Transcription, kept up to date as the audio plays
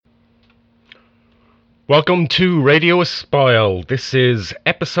Welcome to Radio Espile. This is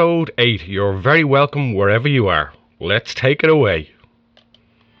episode 8. You're very welcome wherever you are. Let's take it away.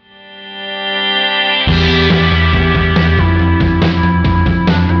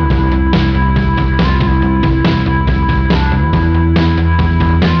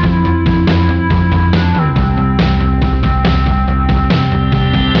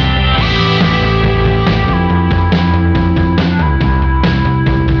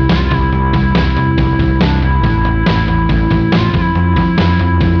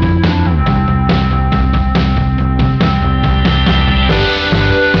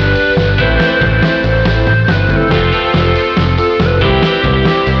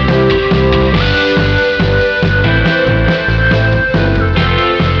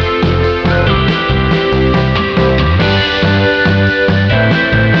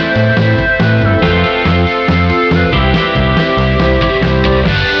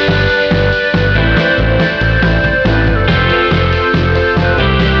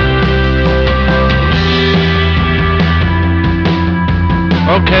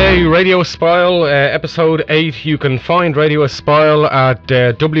 Okay, Radio Espile, episode 8. You can find Radio Espile at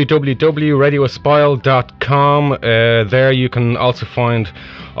www.radioespile.com. There you can also find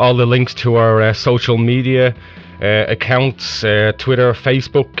all the links to our social media accounts, Twitter,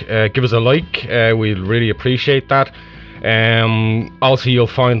 Facebook. Give us a like, we'd really appreciate that. Also, you'll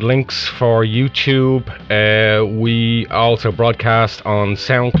find links for YouTube. We also broadcast on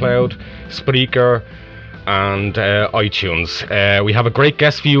SoundCloud, Spreaker, and iTunes. We have a great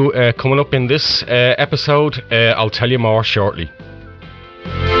guest for you coming up in this episode. I'll tell you more shortly.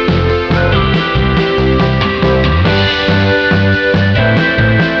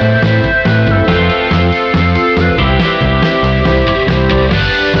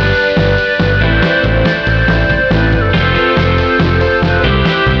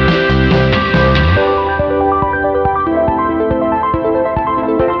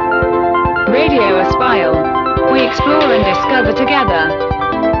 Explore and discover together.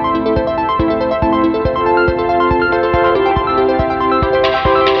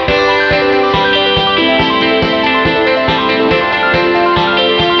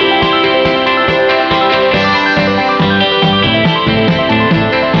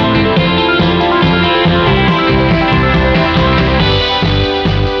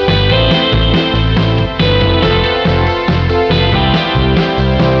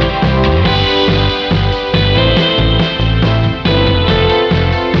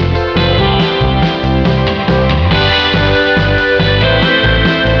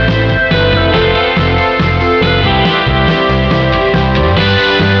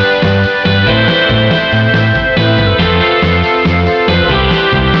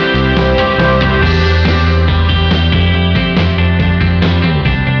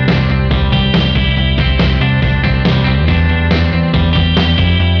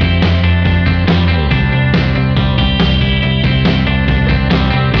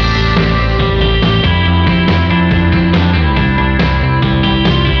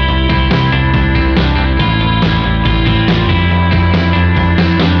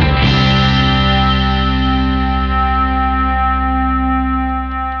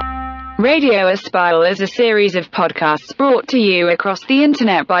 Radio Espile is a series of podcasts brought to you across the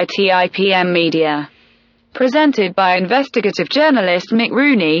internet by TIPM Media. Presented by investigative journalist Mick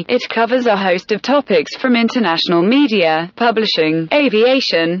Rooney, it covers a host of topics from international media, publishing,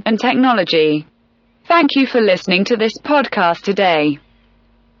 aviation, and technology. Thank you for listening to this podcast today.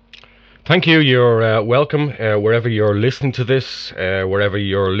 Thank you. You're welcome wherever you're listening to this, wherever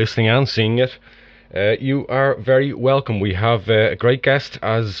you're listening and seeing it. You are very welcome. We have a great guest,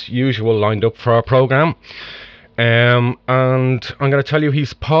 as usual, lined up for our programme. And I'm going to tell you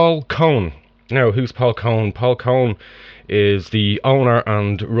he's Paul Cohn. Now, who's Paul Cohn? Paul Cohn is the owner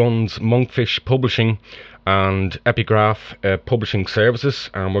and runs Monkfish Publishing and Epigraph Publishing Services.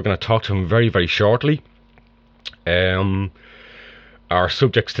 And we're going to talk to him very, very shortly. Our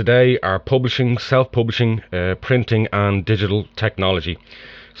subjects today are publishing, self-publishing, printing and digital technology.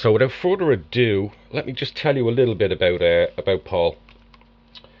 So without further ado, let me just tell you a little bit about Paul.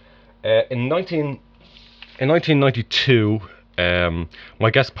 In 1992, my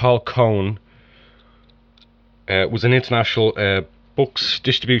guest Paul Cohn was an international books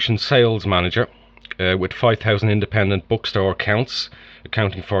distribution sales manager with 5,000 independent bookstore accounts,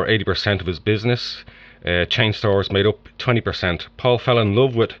 accounting for 80% of his business. Chain stores made up 20%. Paul fell in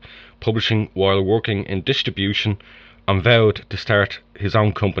love with publishing while working in distribution and vowed to start his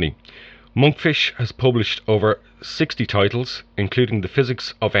own company. Monkfish has published over 60 titles, including The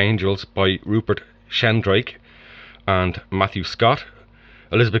Physics of Angels by Rupert Sheldrake and Matthew Scott,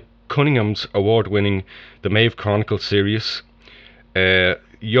 Elizabeth Cunningham's award-winning The Maeve Chronicles series,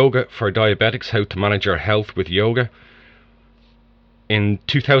 Yoga for Diabetics, How to Manage Your Health with Yoga. In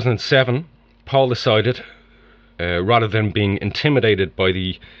 2007, Paul decided, rather than being intimidated by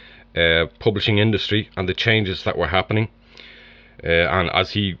the publishing industry and the changes that were happening, and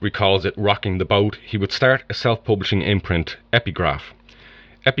as he recalls it, rocking the boat, he would start a self-publishing imprint, Epigraph.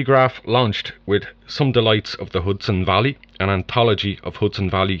 Epigraph launched with Some Delights of the Hudson Valley, an anthology of Hudson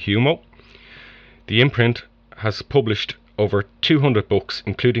Valley humour. The imprint has published over 200 books,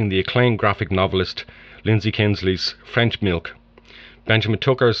 including the acclaimed graphic novelist Lindsay Kinsley's French Milk, Benjamin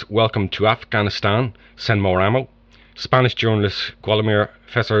Tucker's Welcome to Afghanistan, Send More Ammo, Spanish journalist Guillermo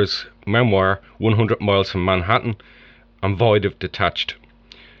Fesser's memoir 100 Miles from Manhattan, and Void of Detached,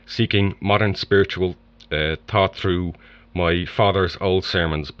 Seeking Modern Spiritual Thought Through My Father's Old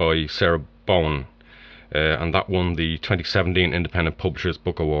Sermons by Sarah Bowen, and that won the 2017 Independent Publishers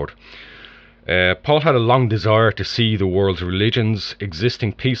Book Award. Paul had a long desire to see the world's religions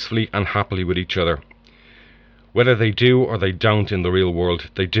existing peacefully and happily with each other. Whether they do or they don't in the real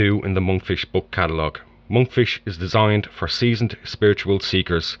world, they do in the Monkfish book catalogue. Monkfish is designed for seasoned spiritual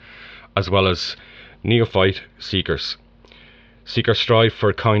seekers as well as neophyte seekers. Seekers strive for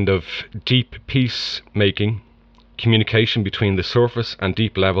a kind of deep peace-making, communication between the surface and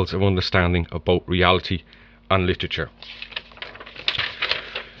deep levels of understanding of both reality and literature.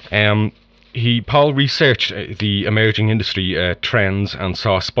 Paul researched the emerging industry trends and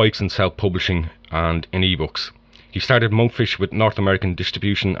saw spikes in self-publishing and in ebooks. He started Monkfish with North American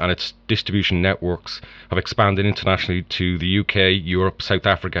distribution, and its distribution networks have expanded internationally to the UK, Europe, South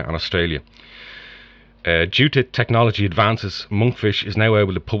Africa and Australia. Due to technology advances, Monkfish is now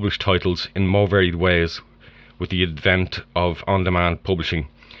able to publish titles in more varied ways with the advent of on-demand publishing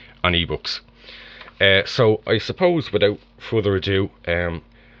and ebooks. So I suppose without further ado,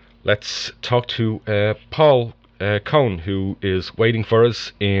 let's talk to Paul Cohn, who is waiting for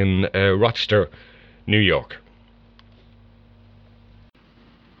us in Rochester, New York.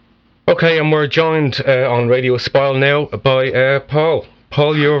 Okay, and we're joined on Radio Espial now by Paul.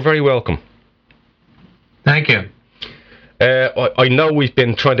 Paul, you're very welcome. Thank you. I know we've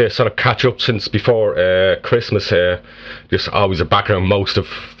been trying to sort of catch up since before Christmas. Just always a background. Most of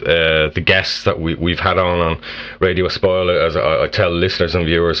the guests that we've had on Radio Espial, as I tell listeners and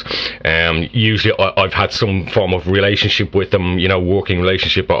viewers, usually I've had some form of relationship with them, working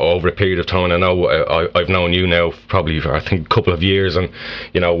relationship over a period of time. And I know I've known you now probably for, I think, a couple of years, and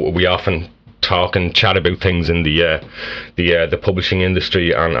we often talk and chat about things in the publishing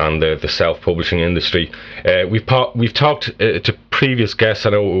industry and the self-publishing industry. We've talked to previous guests.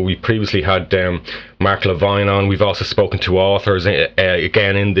 I know we previously had Mark Levine on. We've also spoken to authors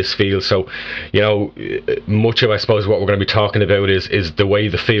again in this field. So much of, I suppose, what we're going to be talking about is the way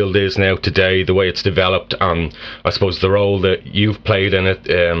the field is now today, the way it's developed, and I suppose the role that you've played in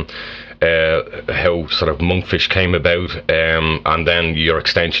it. How sort of Monkfish came about, and then your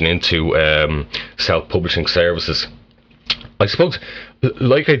extension into self-publishing services. I suppose,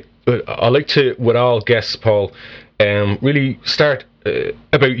 I like to, with all guests, Paul, really start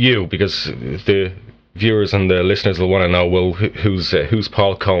about you, because the viewers and the listeners will want to know, well, who's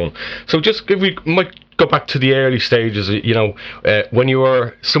Paul Cohn. So just if we might go back to the early stages, when you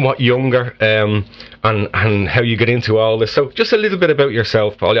were somewhat younger, and how you get into all this. So just a little bit about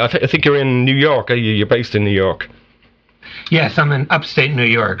yourself, Paul. I think you're in New York. You're based in New York. Yes, I'm in upstate New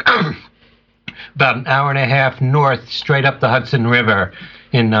York. About an hour and a half north, straight up the Hudson River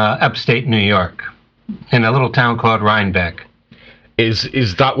in upstate New York, in a little town called Rhinebeck.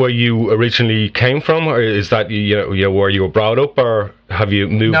 Is that where you originally came from, or is that where you were brought up, or have you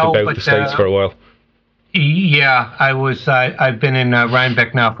moved about the States for a while? Yeah, I've been in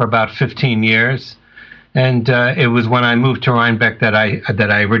Rhinebeck now for about 15 years, and it was when I moved to Rhinebeck that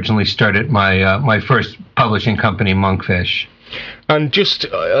I originally started my first publishing company, Monkfish. And just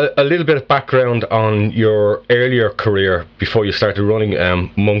a little bit of background on your earlier career before you started running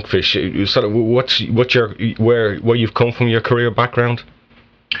Monkfish. Sort of where you've come from, your career background.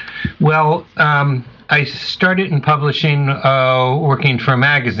 Well, I started in publishing, working for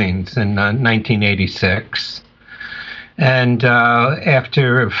magazines in 1986. And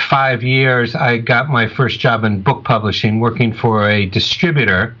after 5 years, I got my first job in book publishing, working for a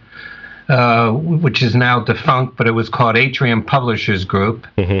distributor, which is now defunct, but it was called Atrium Publishers Group.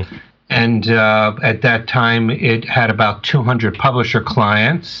 Mm-hmm. And at that time, it had about 200 publisher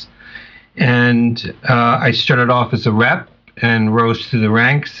clients. And I started off as a rep and rose through the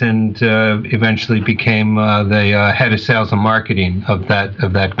ranks, and eventually became the head of sales and marketing of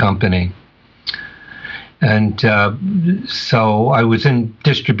that company. And so I was in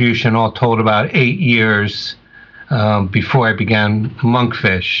distribution all told about 8 years before I began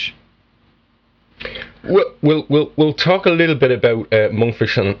Monkfish. We'll talk a little bit about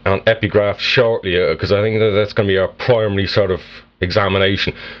Monkfish and Epigraph shortly, because I think that's going to be our primary sort of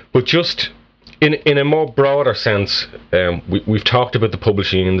examination. But just in a more broader sense, we've talked about the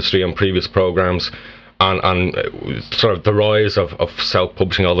publishing industry on previous programs, and sort of the rise of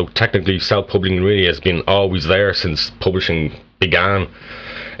self-publishing, although technically self-publishing really has been always there since publishing began.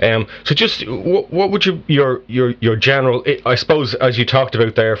 So just what would your general, I suppose, as you talked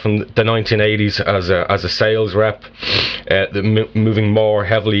about there from the 1980s as a sales rep, moving more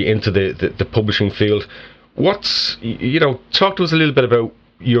heavily into the publishing field, talk to us a little bit about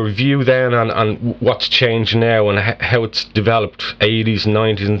your view then and what's changed now and how it's developed 80s,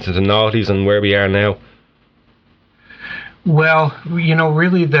 90s into the 90s and where we are now. Well,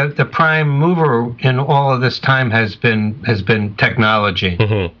 really the prime mover in all of this time has been technology.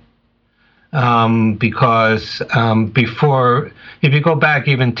 Mm-hmm. Because before, if you go back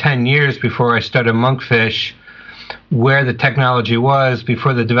even 10 years before I started Monkfish, where the technology was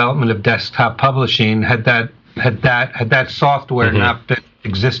before the development of desktop publishing, had that software mm-hmm. not been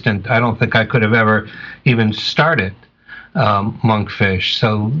existent, I don't think I could have ever even started Monkfish.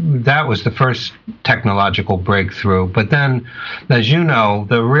 So that was the first technological breakthrough. But then, as you know,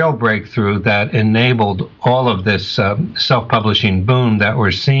 the real breakthrough that enabled all of this self-publishing boom that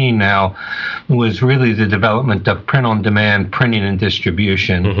we're seeing now was really the development of print-on-demand printing and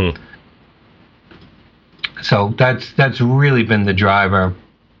distribution. Mm-hmm. So that's really been the driver.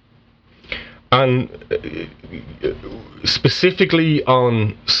 And specifically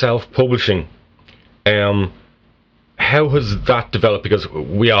on self-publishing, how has that developed? Because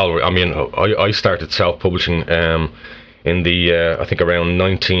I started self-publishing in the I think around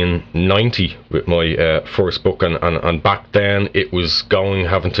 1990 with my first book, and back then it was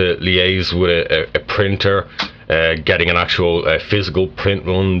having to liaise with a printer, getting an actual physical print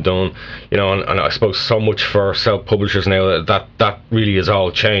run done, and I suppose so much for self-publishers now that really has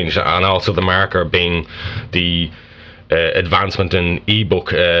all changed, and also the marker being the advancement in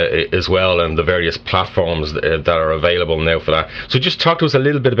ebook as well, and the various platforms that are available now for that. So just talk to us a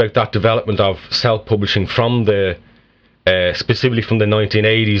little bit about that development of self-publishing from the specifically from the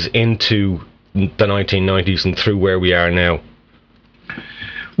 1980s into the 1990s and through where we are now.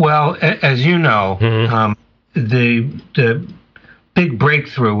 Well, as you know, mm-hmm. The big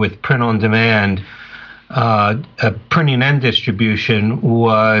breakthrough with print on demand, printing and distribution,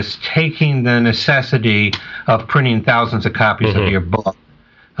 was taking the necessity of printing thousands of copies mm-hmm. of your book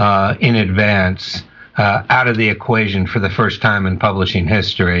in advance out of the equation for the first time in publishing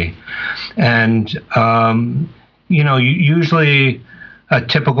history. And, usually a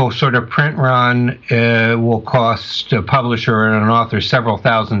typical sort of print run will cost a publisher and an author several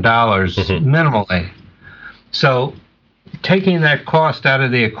 $1,000s mm-hmm. minimally. So taking that cost out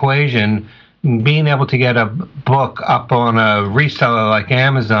of the equation, being able to get a book up on a reseller like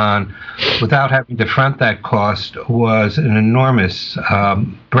Amazon without having to front that cost was an enormous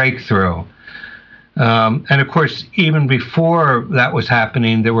breakthrough. And of course, even before that was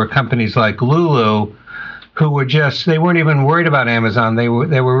happening, there were companies like Lulu who were they weren't even worried about Amazon. They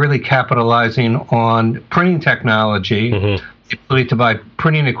were really capitalizing on printing technology, mm-hmm. the ability to buy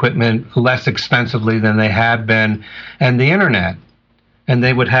printing equipment less expensively than they had been, and the internet. And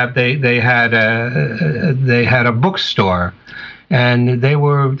they had a bookstore, and they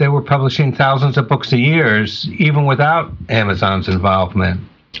were publishing thousands of books a year, even without Amazon's involvement.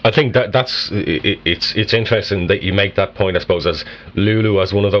 I think it's interesting that you make that point, I suppose, as Lulu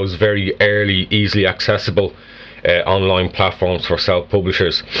as one of those very early, easily accessible online platforms for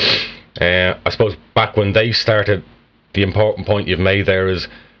self-publishers. I suppose back when they started, the important point you've made there is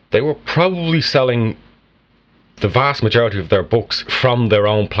they were probably selling the vast majority of their books from their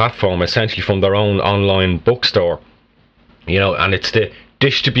own platform, essentially from their own online bookstore. And it's the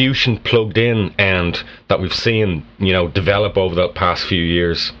distribution plugged in end that we've seen, develop over the past few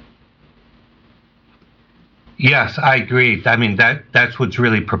years. Yes, I agree. I mean, that's what's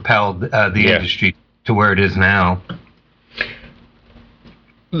really propelled the industry to where it is now.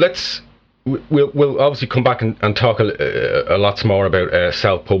 We'll obviously come back and talk a lot more about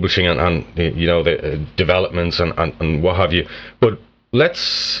self-publishing and the developments and what have you. But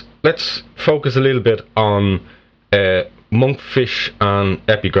let's focus a little bit on Monkfish and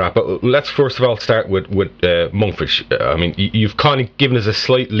Epigraph. But let's first of all start with Monkfish. I mean, you've kind of given us a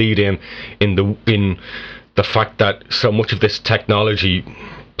slight lead in the fact that so much of this technology,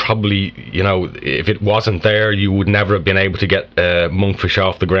 probably, if it wasn't there, you would never have been able to get Monkfish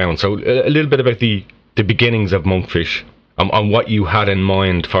off the ground. So a little bit about the the beginnings of Monkfish, and what you had in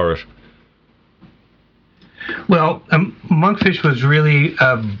mind for it? Well, Monkfish was really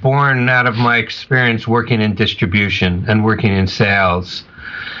born out of my experience working in distribution and working in sales.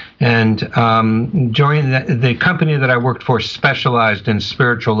 And during the company that I worked for specialized in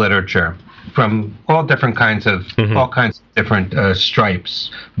spiritual literature from all different kinds of different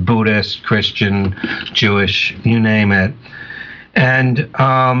stripes: Buddhist, Christian, Jewish, you name it. And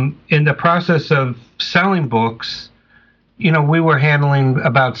in the process of selling books, we were handling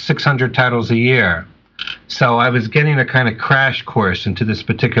about 600 titles a year. So I was getting a kind of crash course into this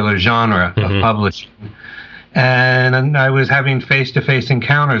particular genre of publishing. And I was having face-to-face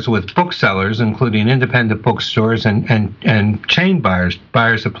encounters with booksellers, including independent bookstores and chain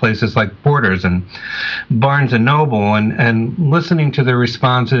buyers of places like Borders and Barnes & Noble, and listening to their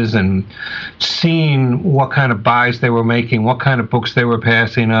responses and seeing what kind of buys they were making, what kind of books they were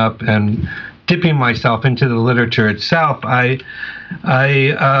passing up, and dipping myself into the literature itself. I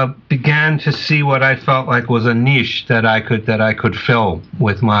began to see what I felt like was a niche that I could fill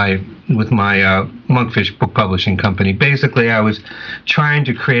with my Monkfish book publishing company. Basically, I was trying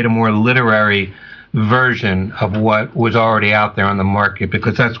to create a more literary version of what was already out there on the market,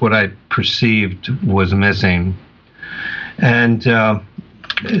 because that's what I perceived was missing. And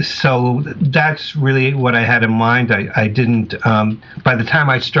so that's really what I had in mind. I didn't, by the time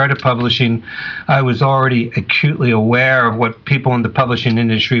I started publishing, I was already acutely aware of what people in the publishing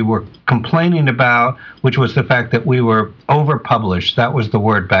industry were complaining about, which was the fact that we were overpublished. That was the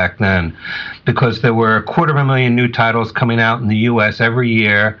word back then, because there were 250,000 new titles coming out in the U.S. every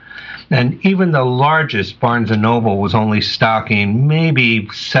year. And even the largest, Barnes & Noble, was only stocking maybe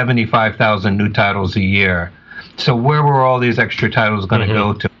 75,000 new titles a year. So where were all these extra titles going to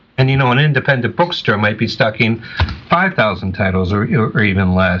go to? And, an independent bookstore might be stocking 5,000 titles or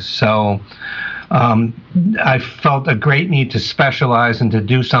even less. So I felt a great need to specialize and to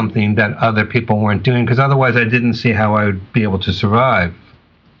do something that other people weren't doing, because otherwise I didn't see how I would be able to survive.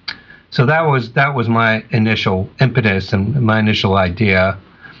 So that was my initial impetus and my initial idea.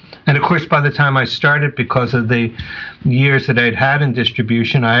 And of course, by the time I started, because of the years that I'd had in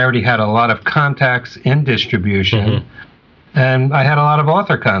distribution, I already had a lot of contacts in distribution. And I had a lot of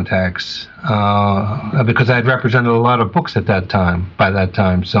author contacts because I had represented a lot of books by that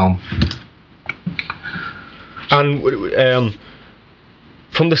time. So. And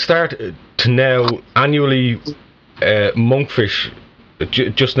from the start to now, annually, Monkfish,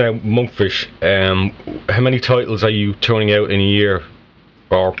 just now Monkfish, how many titles are you turning out in a year?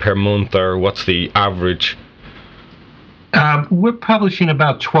 Or per month, or what's the average? We're publishing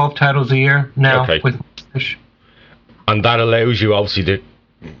about 12 titles a year now with Monkfish. And that allows you, obviously,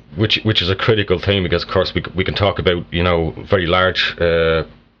 which is a critical thing, because of course we can talk about very large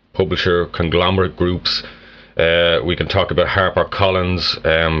publisher conglomerate groups. We can talk about HarperCollins,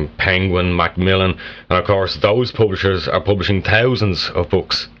 Penguin, Macmillan, and of course those publishers are publishing thousands of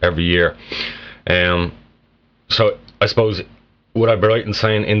books every year. So I suppose, would I be right in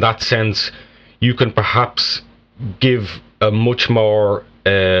saying, in that sense, you can perhaps give a much more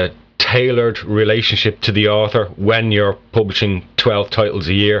tailored relationship to the author when you're publishing 12 titles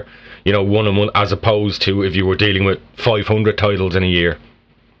a year, one a month, as opposed to if you were dealing with 500 titles in a year?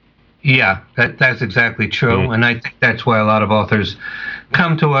 Yeah, that's exactly true. And I think that's why a lot of authors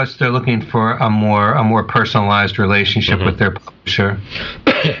come to us. They're looking for a more personalized relationship with their publisher.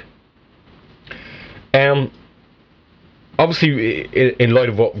 Obviously, in light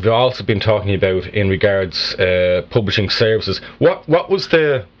of what we've also been talking about in regards publishing services, what was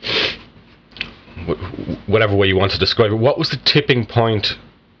the, whatever way you want to describe it, what was the tipping point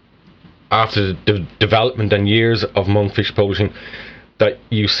after the development and years of Monkfish Publishing that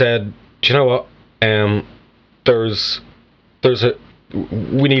you said, do you know what,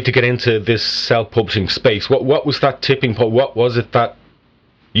 we need to get into this self-publishing space? What was that tipping point? What was it that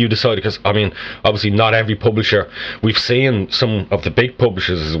you decided? Because obviously not every publisher, we've seen some of the big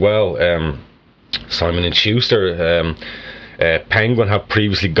publishers as well, Simon & Schuster, Penguin, have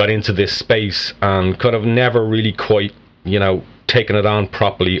previously got into this space and kind of never really quite taken it on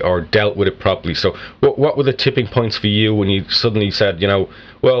properly or dealt with it properly. So what were the tipping points for you when you suddenly said,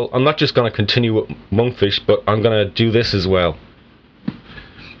 well, I'm not just going to continue with Monkfish, but I'm going to do this as well?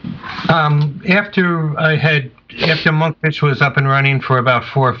 After Monkfish was up and running for about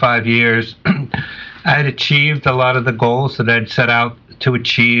 4 or 5 years, I had achieved a lot of the goals that I'd set out to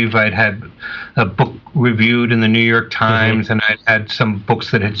achieve. I'd had a book reviewed in the New York Times, and I'd had some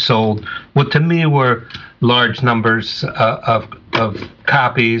books that had sold what to me were large numbers of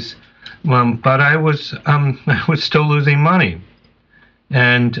copies, but I was still losing money.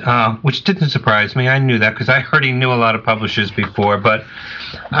 and which didn't surprise me. I knew that because I already knew a lot of publishers before, but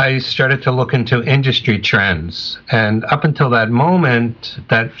I started to look into industry trends. And up until that moment,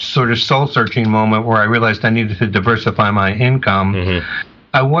 that sort of soul-searching moment where I realized I needed to diversify my income,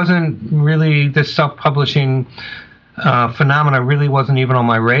 I wasn't really, this self-publishing phenomena really wasn't even on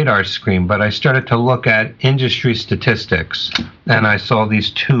my radar screen, but I started to look at industry statistics, and I saw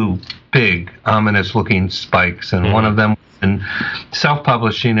these two big, ominous-looking spikes, and one of them was in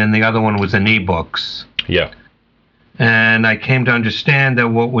self-publishing, and the other one was in ebooks. Yeah. And I came to understand that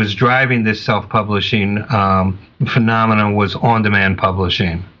what was driving this self-publishing phenomenon was on-demand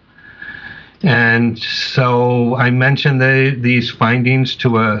publishing. And so I mentioned these findings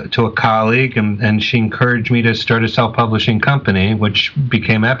to a colleague, and she encouraged me to start a self-publishing company, which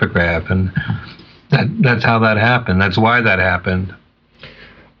became Epigraph, and that's how that happened. That's why that happened.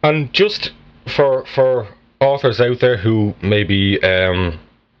 And just for authors out there who maybe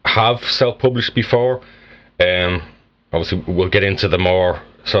have self-published before, obviously we'll get into the more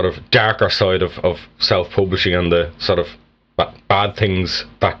sort of darker side of self-publishing and the sort of bad things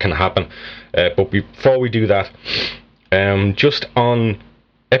that can happen. But before we do that, just on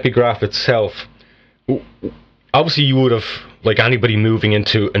Epigraph itself, obviously you would have, like anybody moving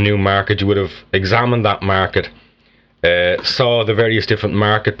into a new market, you would have examined that market, saw the various different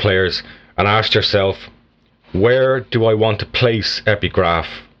market players, and asked yourself, where do I want to place Epigraph?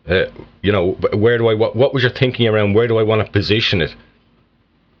 Where do I? What was your thinking around where do I want to position it?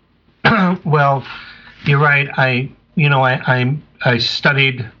 Well, you're right. I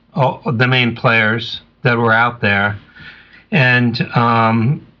studied the main players that were out there, and with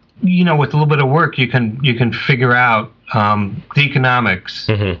a little bit of work, you can figure out the economics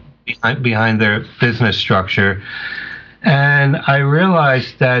behind their business structure. And I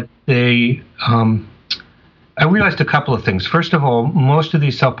realized that I realized a couple of things. First of all, most of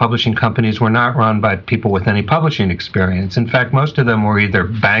these self-publishing companies were not run by people with any publishing experience. In fact, most of them were either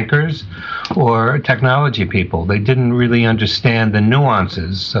bankers or technology people. They didn't really understand the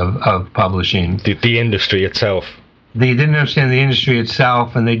nuances of publishing. The industry itself. They didn't understand the industry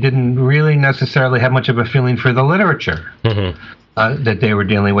itself, and they didn't really necessarily have much of a feeling for the literature that they were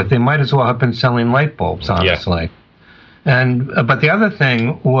dealing with. They might as well have been selling light bulbs, honestly. Yeah. But the other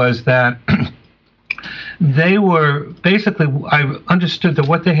thing was that they were basically, I understood that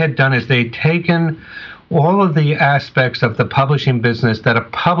what they had done is they'd taken all of the aspects of the publishing business that a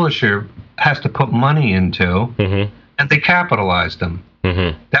publisher has to put money into, and they capitalized them.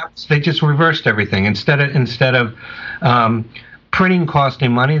 They just reversed everything. Instead of printing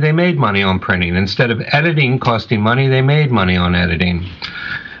costing money, they made money on printing. Instead of editing costing money, they made money on editing.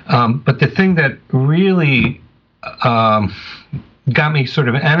 But the thing that really got me sort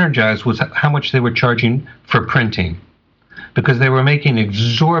of energized was how much they were charging for printing, because they were making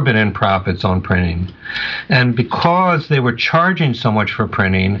exorbitant profits on printing. And because they were charging so much for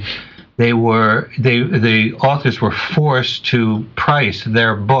printing, the authors were forced to price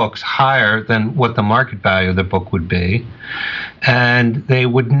their books higher than what the market value of the book would be, and they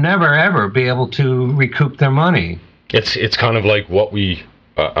would never ever be able to recoup their money. It's kind of like what we've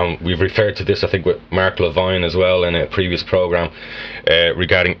referred to this, I think, with Mark Levine as well in a previous program,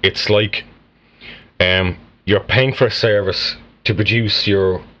 regarding it's like you're paying for a service to produce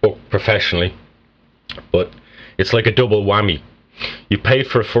your book professionally, but it's like a double whammy. You paid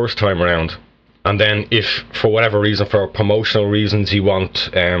for it first time around, and then if for whatever reason, for promotional reasons, you want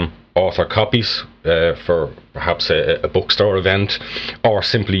author copies for perhaps a bookstore event, or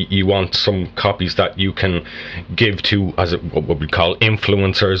simply you want some copies that you can give to what we call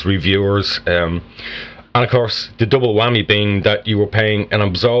influencers, reviewers, and of course the double whammy being that you were paying an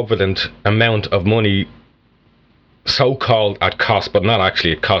exorbitant amount of money, so-called at cost, but not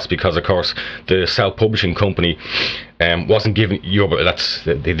actually at cost, because of course the self-publishing company wasn't giving you, that's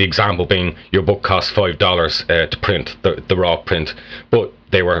the example being your book costs $5 to print, the raw print, but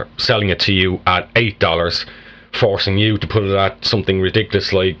they were selling it to you at $8, forcing you to put it at something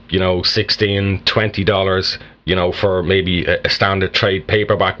ridiculous like, $16, $20, for maybe a standard trade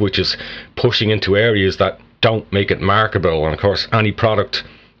paperback, which is pushing into areas that don't make it marketable. And of course, any product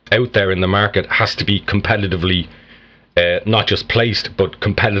out there in the market has to be competitively not just placed, but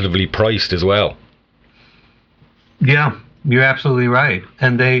competitively priced as well. Yeah, you're absolutely right.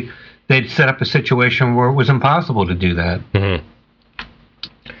 And they'd set up a situation where it was impossible to do that.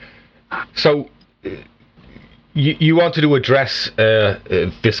 So you wanted to address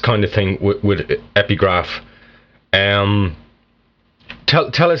this kind of thing with Epigraph. Tell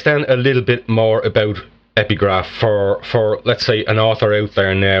us then a little bit more about Epigraph for let's say an author out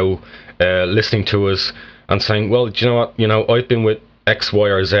there now listening to us and saying, well, do you know what, I've been with X, Y,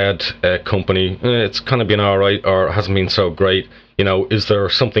 or Z company, it's kind of been all right, or hasn't been so great. Is there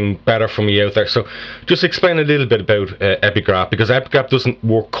something better for me out there? So just explain a little bit about Epigraph, because Epigraph doesn't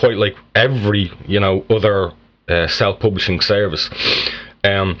work quite like every, other self-publishing service.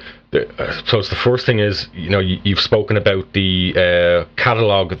 I suppose the first thing is, you've spoken about the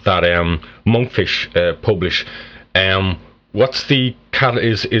catalogue that Monkfish publish. What's the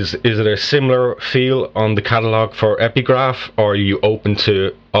is it a similar feel on the catalogue for Epigraph, or are you open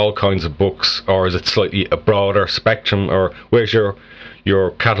to all kinds of books, or is it slightly a broader spectrum, or where's your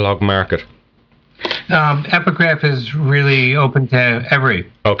catalogue market? Epigraph is really open to every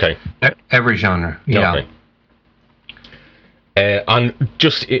genre. Yeah. Okay. And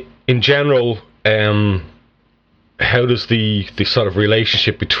just in general, how does the sort of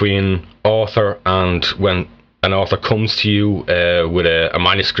relationship between author and when an author comes to you with a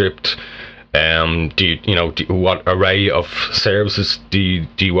manuscript, what array of services do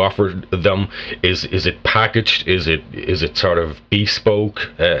you offer them? Is it packaged? Is it sort of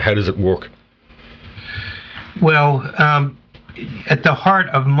bespoke? How does it work? Well, at the heart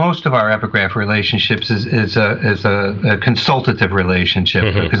of most of our Epigraph relationships is a consultative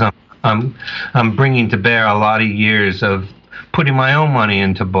relationship, because I'm bringing to bear a lot of years of putting my own money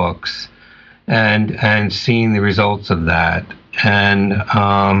into books and seeing the results of that, and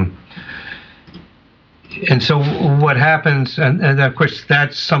so what happens, and of course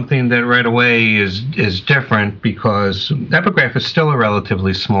that's something that right away is different, because Epigraph is still a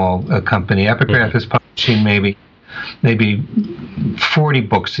relatively small company. Epigraph is publishing maybe 40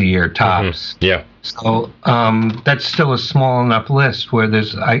 books a year tops. Yeah. So that's still a small enough list where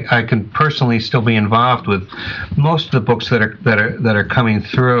I can personally still be involved with most of the books that are coming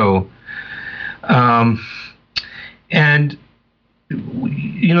through. And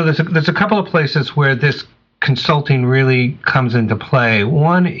there's a couple of places where this consulting really comes into play.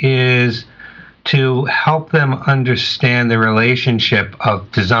 One is to help them understand the relationship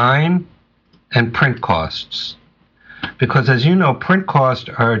of design and print costs. Because as you know, print costs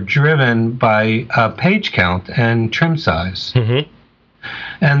are driven by page count and trim size.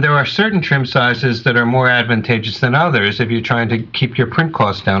 And there are certain trim sizes that are more advantageous than others if you're trying to keep your print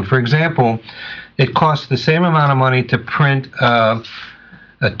costs down. For example, it costs the same amount of money to print a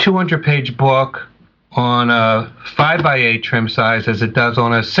 200-page book on a 5x8 trim size as it does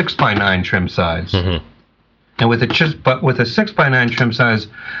on a 6x9 trim size. And with a 6x9 trim size,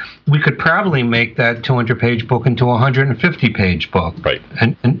 we could probably make that 200-page book into a 150-page book, right,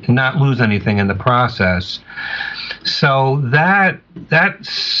 and not lose anything in the process. So that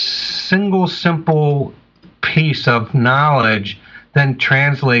single simple piece of knowledge then can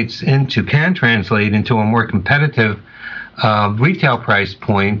translate into a more competitive retail price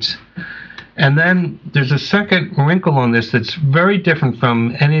point. And then there's a second wrinkle on this that's very different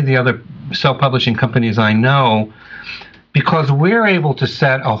from any of the other self-publishing companies I know, because we're able to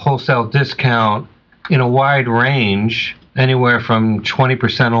set a wholesale discount in a wide range, anywhere from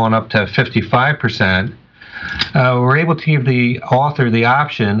 20% on up to 55%. We're able to give the author the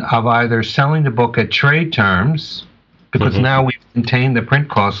option of either selling the book at trade terms, because now we've contained the print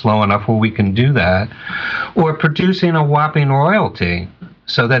costs low enough where we can do that, or producing a whopping royalty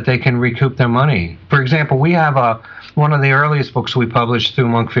so that they can recoup their money. For example, we have one of the earliest books we published through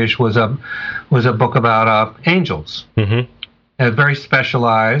Monkfish was a book about angels. Very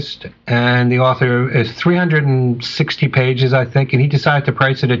specialized, and the author is 360 pages, I think, and he decided to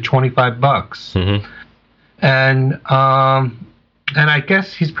price it at $25. And I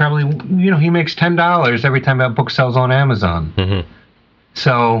guess he's probably, he makes $10 every time that book sells on Amazon.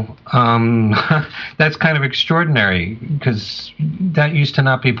 So that's kind of extraordinary, because that used to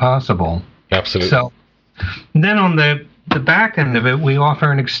not be possible. Absolutely. So then on the back end of it, we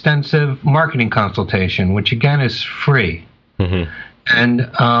offer an extensive marketing consultation, which again is free. And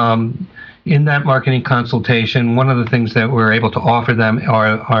in that marketing consultation, one of the things that we're able to offer them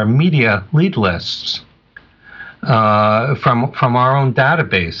are media lead lists from our own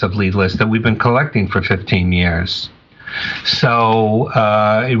database of lead lists that we've been collecting for 15 years. So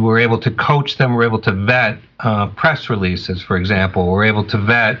we're able to coach them. We're able to vet press releases, for example. We're able to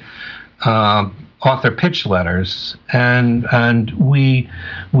vet author pitch letters, and we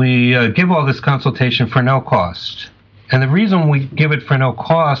give all this consultation for no cost. And the reason we give it for no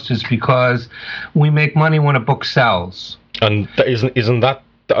cost is because we make money when a book sells. And isn't that?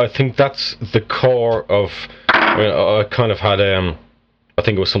 I think that's the core of. I kind of had I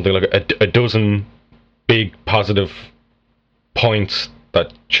think it was something like a dozen big positive points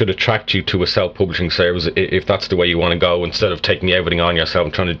that should attract you to a self-publishing service if that's the way you want to go, instead of taking everything on yourself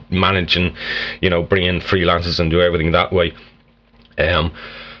and trying to manage and bring in freelancers and do everything that way. And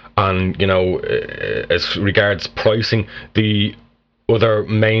as regards pricing, the other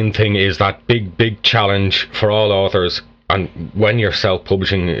main thing is that big challenge for all authors. And when you're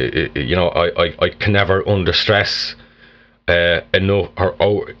self-publishing, I can never understress enough or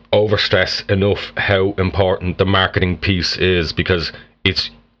overstress enough how important the marketing piece is, because it's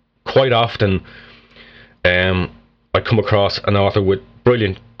quite often I come across an author with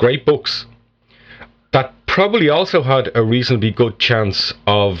brilliant, great books that probably also had a reasonably good chance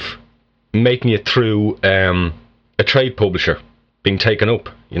of making it through a trade publisher, being taken up,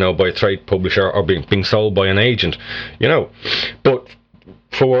 by a trade publisher, or being sold by an agent, but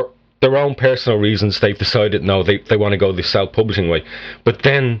for their own personal reasons, they've decided no, they want to go the self-publishing way. But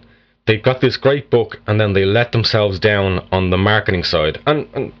then they've got this great book, and then they let themselves down on the marketing side.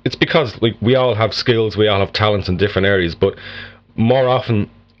 And it's because we all have skills, we all have talents in different areas, but more often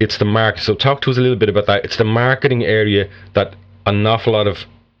it's the market. So talk to us a little bit about that. It's the marketing area that an awful lot of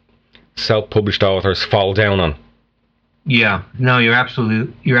self-published authors fall down on. Yeah, no, you're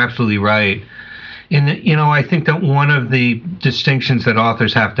absolutely right. And I think that one of the distinctions that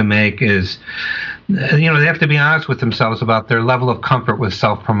authors have to make is, they have to be honest with themselves about their level of comfort with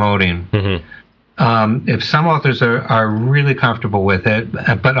self-promoting. Mm-hmm. If some authors are really comfortable with it,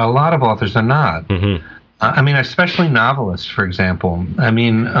 but a lot of authors are not. Mm-hmm. Especially novelists, for example. I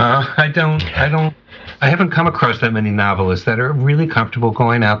haven't come across that many novelists that are really comfortable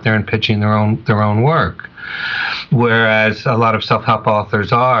going out there and pitching their own work, whereas a lot of self-help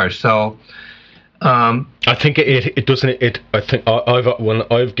authors are. So. I think it doesn't. I think when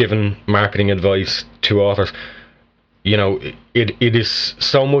I've given marketing advice to authors, it is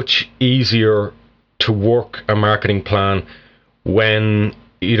so much easier to work a marketing plan when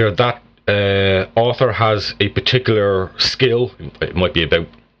either that author has a particular skill. It might be about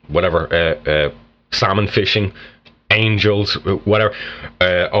whatever, salmon fishing, angels, whatever,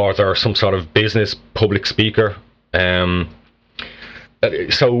 or they're some sort of business public speaker.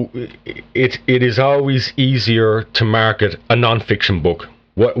 So it is always easier to market a non-fiction book,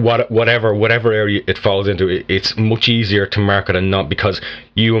 whatever area it falls into. It's much easier to market a non, because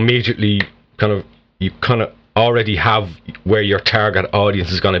you immediately kind of already have where your target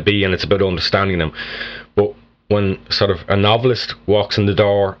audience is going to be, and it's about understanding them. But when sort of a novelist walks in the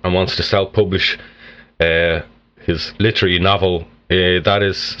door and wants to self-publish his literary novel, that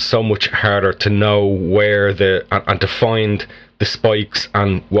is so much harder to know where and to find the spikes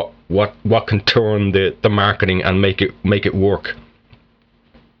and what can turn the marketing and make it work.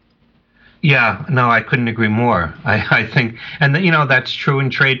 Yeah, no, I couldn't agree more. I think, and that's true in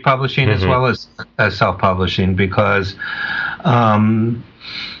trade publishing, mm-hmm. as well as self-publishing, because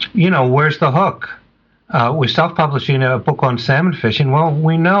where's the hook? With self-publishing a book on salmon fishing, well,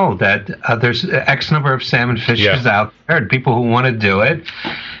 we know that there's X number of salmon fishers out there, and people who want to do it,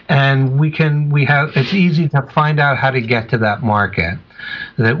 and it's easy to find out how to get to that market.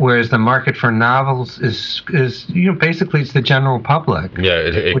 Whereas the market for novels is basically it's the general public. Yeah,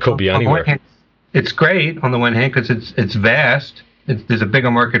 it could be anywhere. Hand, it's great on the one hand because it's vast. There's a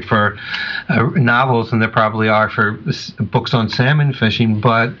bigger market for novels than there probably are for books on salmon fishing,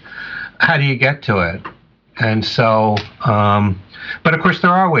 but how do you get to it? And so, but of course there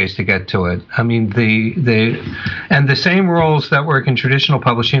are ways to get to it. The same rules that work in traditional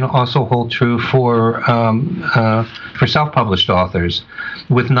publishing also hold true for self-published authors.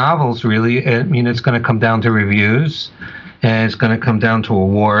 With novels, really, it's going to come down to reviews, and it's going to come down to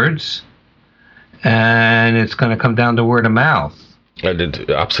awards, and it's going to come down to word of mouth.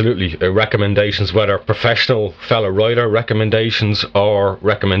 Absolutely. Recommendations, whether professional fellow writer recommendations or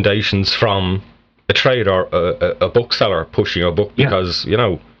recommendations from a trade or a bookseller pushing a book because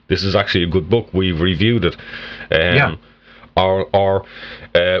this is actually a good book, we've reviewed it. Or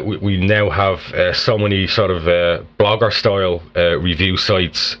we now have so many sort of blogger style review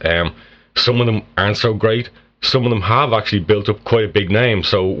sites. Some of them aren't so great. Some of them have actually built up quite a big name.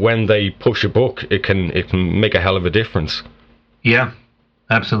 So when they push a book, it can make a hell of a difference. Yeah,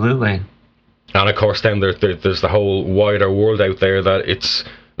 absolutely. And of course, then there's the whole wider world out there that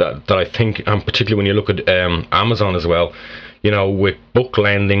I think, and particularly when you look at Amazon as well, with book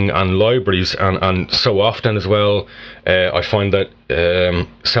lending and libraries, and so often as well, I find that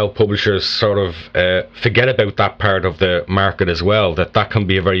self-publishers sort of forget about that part of the market as well, that can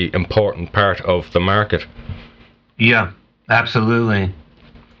be a very important part of the market. Yeah, absolutely.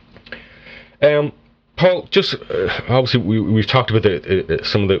 Paul, just obviously we've talked about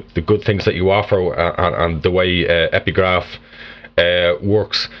some of the good things that you offer and the way Epigraph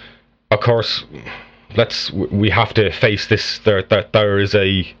works. Of course, we have to face this. There is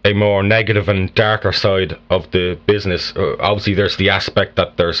a more negative and darker side of the business. Obviously, there's the aspect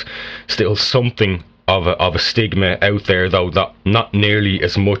that there's still something of a stigma out there, though not nearly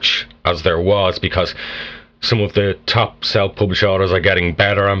as much as there was, because some of the top self-published authors are getting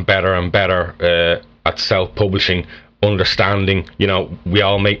better and better and better at self-publishing, understanding, we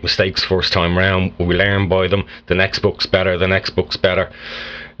all make mistakes first time round, we learn by them, the next book's better.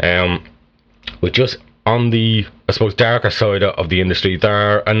 But just on the, I suppose, darker side of the industry, there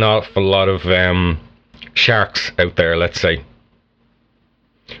are an awful lot of sharks out there, let's say.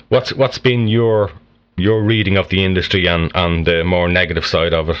 What's been your reading of the industry and the more negative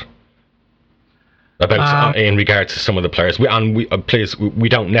side of it? About in regards to some of the players, we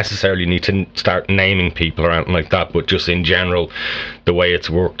don't necessarily need to start naming people or anything like that, but just in general, the way it's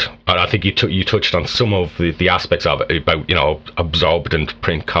worked. I think you touched on some of the aspects of it about absorbent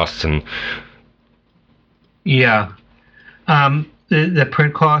print costs and the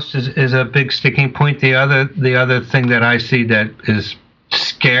print cost is a big sticking point. The other thing that I see that is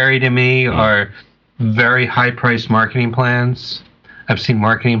scary to me are very high priced marketing plans. I've seen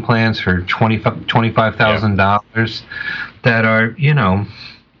marketing plans for $25,000 that are,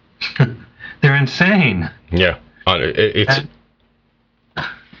 they're insane. Yeah,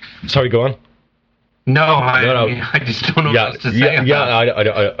 sorry, go on. No, I just don't know what else to say. I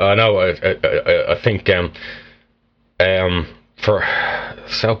know. I think for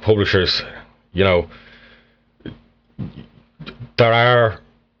self-publishers, there are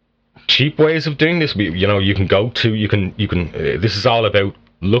cheap ways of doing this. You can go to, this is all about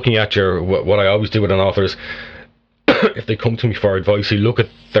looking at what I always do with an author is, if they come to me for advice, you look at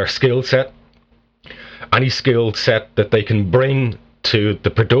their skill set, any skill set that they can bring to the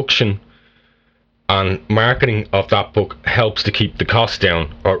production and marketing of that book helps to keep the cost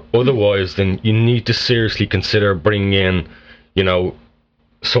down, or otherwise then you need to seriously consider bringing in,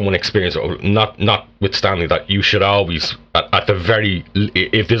 someone experienced, notwithstanding that you should always, at the very,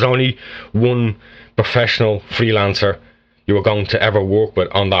 if there's only one professional freelancer you are going to ever work with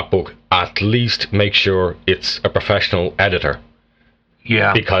on that book, at least make sure it's a professional editor.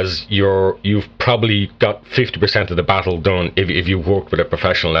 Yeah. Because you've probably got 50% of the battle done if you've worked with a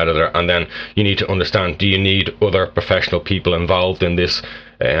professional editor, and then you need to understand, do you need other professional people involved in this?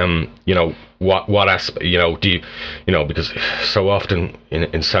 What aspect, do you, because so often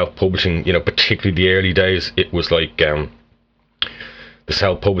in self-publishing, particularly the early days, it was like the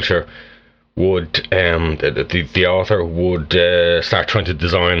self-publisher would, the author would start trying to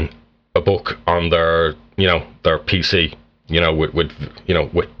design a book on their PC, with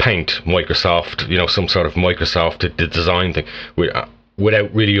Paint, Microsoft, some sort of Microsoft design thing,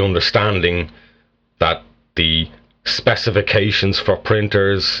 without really understanding that the specifications for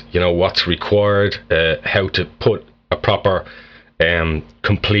printers, what's required, how to put a proper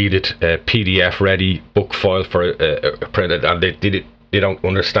completed PDF ready book file for printed, and they don't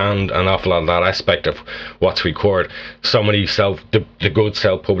understand an awful lot of that aspect of what's required. So many the good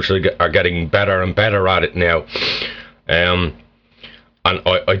self-publishers are getting better and better at it now. And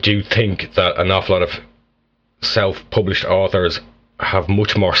I do think that an awful lot of self-published authors have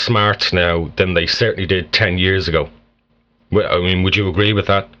much more smarts now than they certainly did 10 years ago. I mean, would you agree with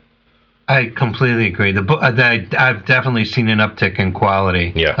that? I completely agree. The book, I've definitely seen an uptick in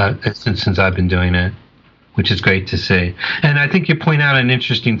quality since I've been doing it, which is great to see. And I think you point out an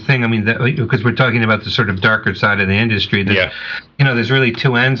interesting thing. I mean, because we're talking about the sort of darker side of the industry. There's really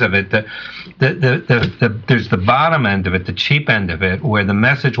two ends of it. There's the bottom end of it, the cheap end of it, where the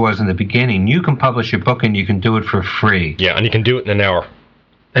message was in the beginning, you can publish your book and you can do it for free. Yeah, and you can do it in an hour.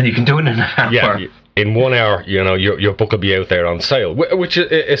 Yeah, in 1 hour, your book will be out there on sale. Which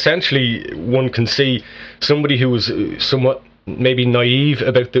essentially one can see somebody who was somewhat maybe naive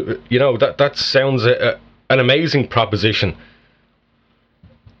about that sounds an amazing proposition.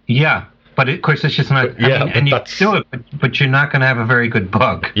 Yeah, but of course it's just not. And you can do it, but you're not going to have a very good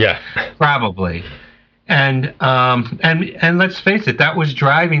book. Yeah, probably. And let's face it, that was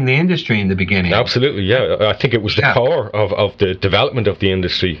driving the industry in the beginning. Absolutely, yeah. I think it was the core of the development of the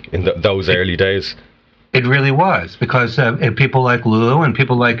industry in those early days. It really was, because people like Lulu and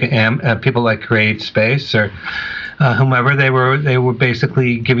people like Create Space or whomever, they were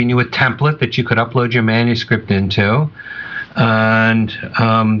basically giving you a template that you could upload your manuscript into, and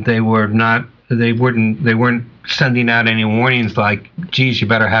they weren't sending out any warnings like, geez, you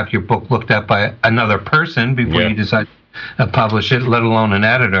better have your book looked at by another person before you decide to publish it, let alone an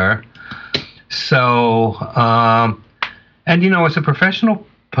editor. So, as a professional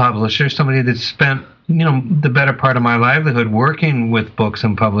publisher, somebody that spent the better part of my livelihood working with books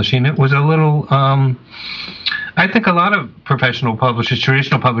and publishing, it was a little. I think a lot of professional publishers,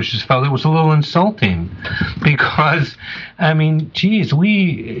 traditional publishers, felt it was a little insulting because, I mean, geez,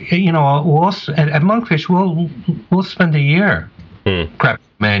 we, at Monkfish, we'll spend a year prepping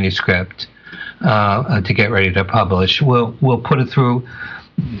manuscript to get ready to publish. We'll put it through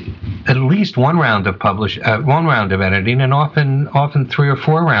at least one round of editing, and often 3 or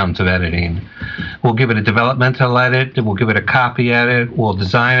 4 rounds of editing. We'll give it a developmental edit, we'll give it a copy edit, we'll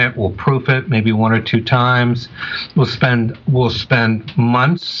design it, we'll proof it maybe 1 or 2 times. We'll spend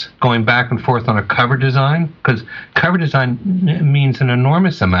months going back and forth on a cover design, because cover design means an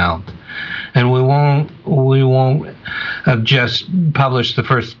enormous amount, and we won't just publish the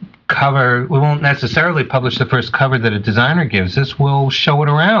first cover. We won't necessarily publish the first cover that a designer gives us. We'll show it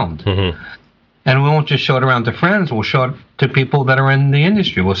around. Mm-hmm. And we won't just show it around to friends. We'll show it to people that are in the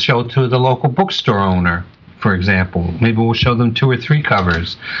industry. We'll show it to the local bookstore owner, for example. Maybe we'll show them 2 or 3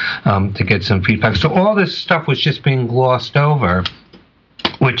 covers to get some feedback. So all this stuff was just being glossed over,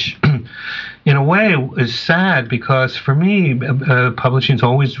 which in a way is sad, because for me, publishing's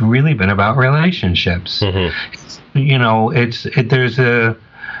always really been about relationships. Mm-hmm.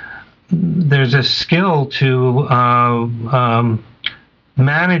 There's a skill to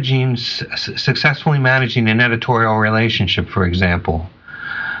successfully managing an editorial relationship, for example.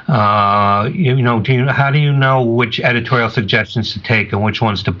 How do you know which editorial suggestions to take and which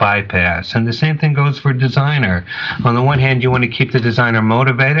ones to bypass? And the same thing goes for a designer. On the one hand, you want to keep the designer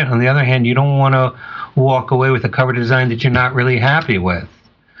motivated. On the other hand, you don't want to walk away with a cover design that you're not really happy with.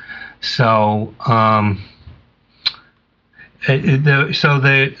 So,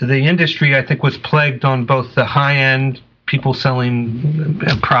 the industry, I think, was plagued on both the high-end people selling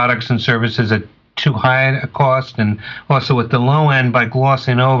products and services at too high a cost, and also at the low end by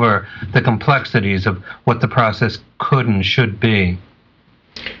glossing over the complexities of what the process could and should be.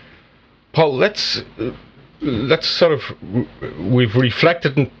 Paul, let's sort of, we've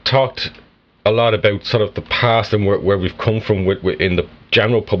reflected and talked a lot about sort of the past and where we've come from in the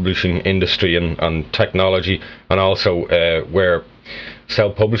general publishing industry and technology, and also where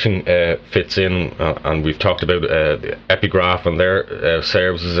self-publishing fits in, and we've talked about the Epigraph and their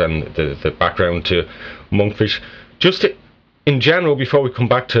services and the background to Monkfish. Just in general, before we come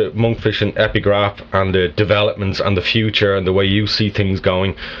back to Monkfish and Epigraph and the developments and the future and the way you see things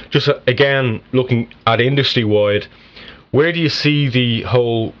going, just again looking at industry-wide, where do you see the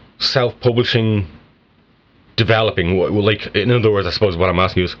whole self-publishing developing? Like, in other words, I suppose what I'm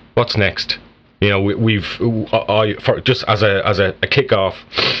asking you is, what's next? Just as a kick-off,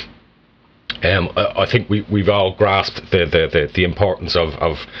 I think we've all grasped the importance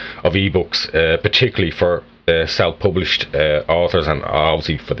of ebooks, particularly for self-published authors, and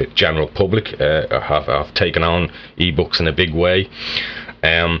obviously for the general public have taken on ebooks in a big way.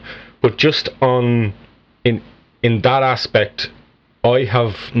 But just in that aspect, I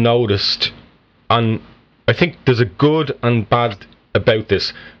have noticed, and I think there's a good and bad about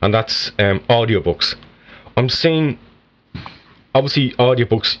this, and that's audiobooks. I'm seeing, obviously,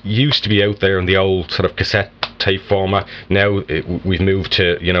 audiobooks used to be out there in the old sort of cassette tape format. Now we've moved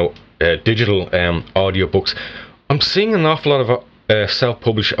to digital audiobooks. I'm seeing an awful lot of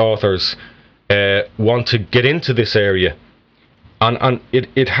self-published authors want to get into this area, and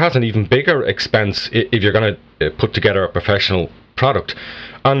it has an even bigger expense if you're going to put together a professional product.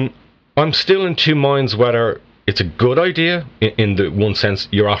 And I'm still in 2 minds whether it's a good idea. In the one sense,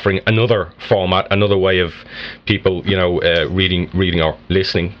 you're offering another format, another way of people, reading or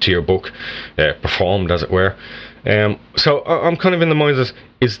listening to your book, performed, as it were. So I'm kind of in the minds: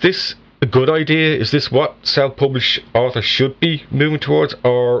 is this a good idea? Is this what self-published authors should be moving towards,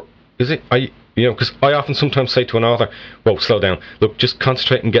 or is it? Because I often sometimes say to an author, "Well, slow down. Look, just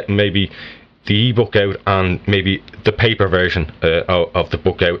concentrate on getting maybe the ebook out and maybe the paper version of the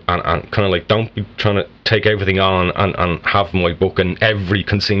book out, and kind of like, don't be trying to take everything on and have my book in every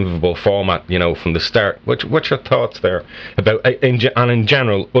conceivable format, from the start." What's your thoughts there about, in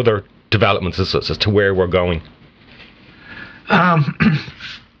general, other developments as to where we're going?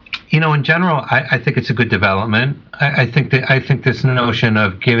 In general, I think it's a good development. I think this notion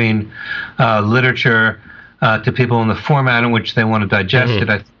of giving literature to people in the format in which they want to digest it,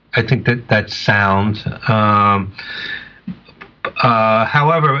 I think that's sound.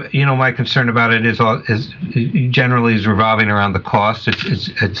 However, my concern about it is generally revolving around the cost.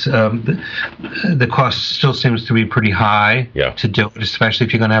 The cost still seems to be pretty high to do it, especially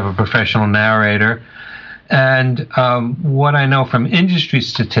if you're going to have a professional narrator. And what I know from industry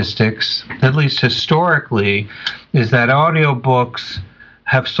statistics, at least historically, is that audiobooks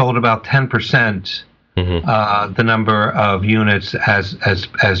have sold about 10% the number of units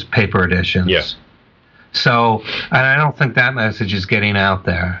as paper editions. Yeah. So, and I don't think that message is getting out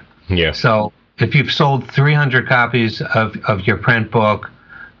there. Yeah. So, if you've sold 300 copies of your print book,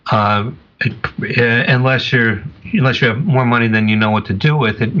 unless you have more money than you know what to do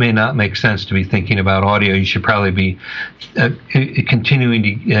with, it may not make sense to be thinking about audio. You should probably be continuing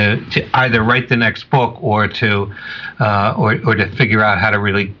to either write the next book or to figure out how to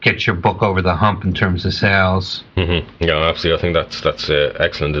really get your book over the hump in terms of sales. Mm-hmm. Yeah, absolutely. I think that's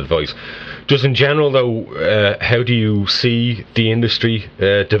excellent advice. Just in general, though, how do you see the industry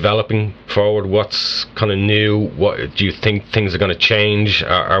developing forward? What's kind of new? What do you think things are going to change?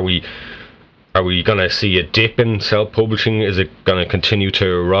 Are we going to see a dip in self-publishing? Is it going to continue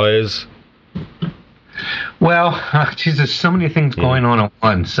to rise? Well, geez, there's so many things going on at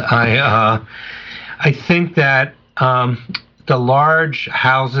once. I think that the large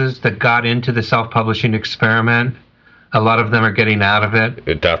houses that got into the self-publishing experiment, a lot of them are getting out of it.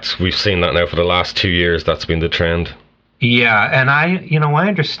 We've seen that now for the last 2 years. That's been the trend. Yeah, and I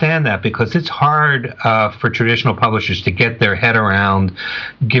understand that, because it's hard for traditional publishers to get their head around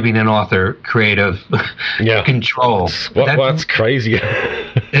giving an author creative control. That's crazy.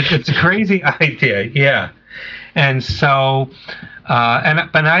 It's a crazy idea, yeah. And so,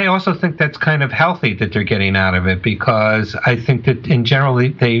 but I also think that's kind of healthy that they're getting out of it, because I think that in general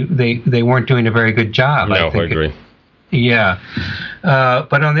they weren't doing a very good job. No, I agree. Yeah.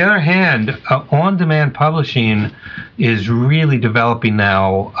 But on the other hand, on-demand publishing is really developing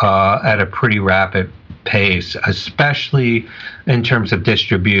now at a pretty rapid pace, especially in terms of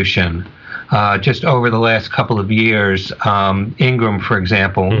distribution. Just over the last couple of years, Ingram, for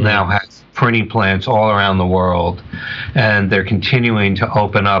example, now has printing plants all around the world, and they're continuing to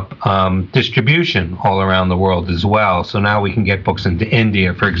open up distribution all around the world as well. So now we can get books into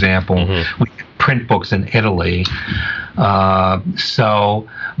India, for example. We can print books in Italy. So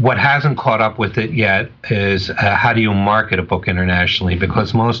what hasn't caught up with it yet is how do you market a book internationally?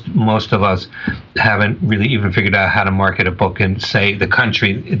 Because most of us haven't really even figured out how to market a book in, say, the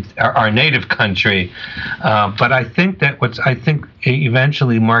country, our native country. But I think that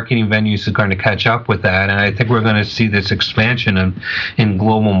eventually marketing venues are going to catch up with that, and I think we're going to see this expansion in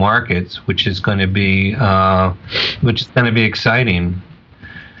global markets, which is going to be exciting.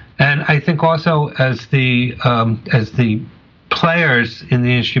 And I think also as the players in the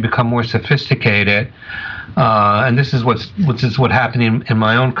industry become more sophisticated, and this is what happened in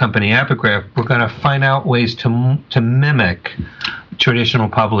my own company, Epigraph, we're going to find out ways to mimic traditional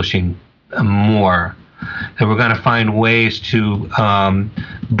publishing more, and we're going to find ways to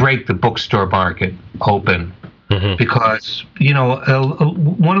break the bookstore market open. Because,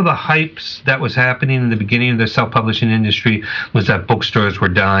 one of the hypes that was happening in the beginning of the self-publishing industry was that bookstores were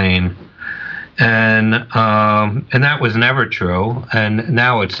dying. And that was never true. And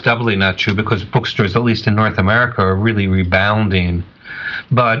now it's doubly not true, because bookstores, at least in North America, are really rebounding.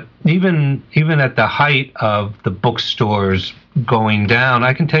 But even at the height of the bookstores going down,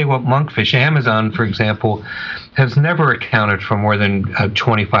 I can tell you what, Monkfish, Amazon, for example, has never accounted for more than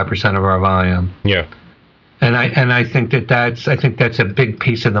 25% of our volume. Yeah. And I think that's a big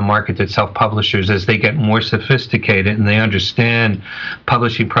piece of the market, that self-publishers, as they get more sophisticated and they understand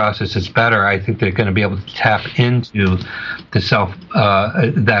publishing processes better, I think they're going to be able to tap into the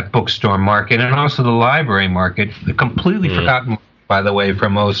that bookstore market, and also the library market, completely forgotten, by the way, for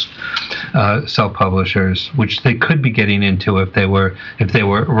most self-publishers, which they could be getting into if they were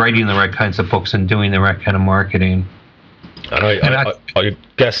writing the right kinds of books and doing the right kind of marketing. And I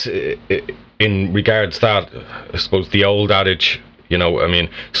guess in regards to that, I suppose the old adage,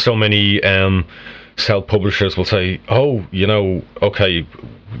 so many self-publishers will say, okay,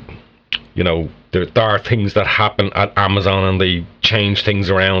 there are things that happen at Amazon and they change things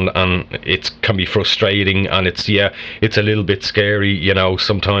around, and it can be frustrating, and it's a little bit scary,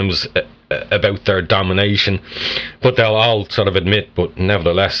 sometimes about their domination, but they'll all sort of admit, but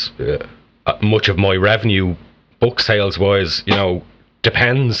nevertheless, much of my revenue, book sales wise,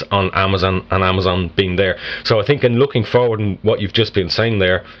 depends on Amazon and Amazon being there. So I think in looking forward and what you've just been saying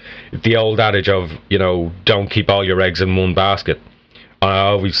there, the old adage of, don't keep all your eggs in one basket.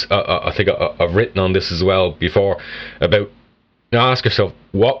 I think I've written on this as well before about, ask yourself,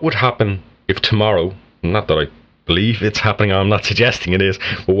 what would happen if tomorrow, not that I believe it's happening, I'm not suggesting it is,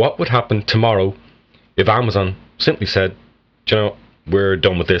 but what would happen tomorrow if Amazon simply said, we're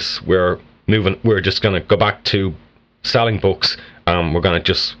done with this, we're just going to go back to selling books. We're going to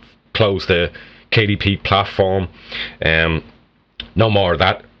just close the KDP platform. No more of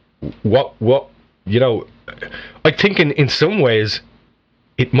that. I think in some ways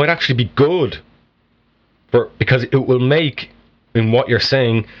it might actually be good because it will make, in what you're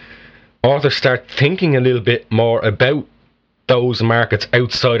saying, authors start thinking a little bit more about those markets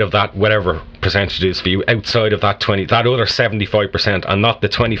outside of that, whatever percentage it is for you, outside of that that other 75%, and not the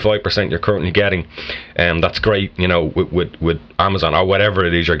 25% you're currently getting. That's great, with Amazon or whatever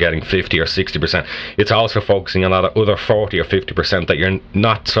it is you're getting, 50 or 60%. It's also focusing on that other 40 or 50% that you're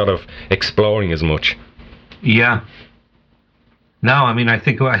not sort of exploring as much. Yeah. No, I mean, I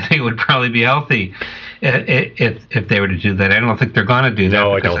think it would probably be healthy if they were to do that. I don't think they're going to do that.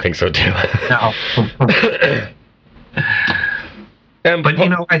 No, I don't think so too. No. But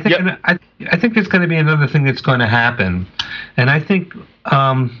I think I think there's going to be another thing that's going to happen, and I think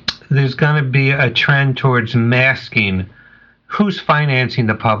there's going to be a trend towards masking who's financing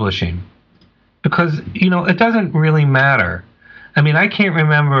the publishing, because it doesn't really matter. I mean, I can't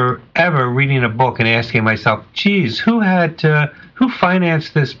remember ever reading a book and asking myself, geez, who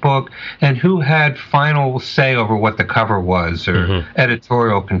financed this book and who had final say over what the cover was, or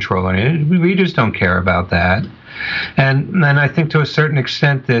editorial control. I mean, readers don't care about that. And I think to a certain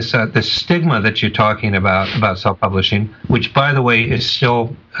extent, this stigma that you're talking about self-publishing, which, by the way, is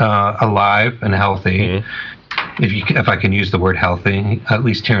still alive and healthy, if I can use the word healthy, at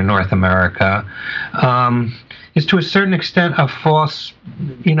least here in North America, is to a certain extent a false,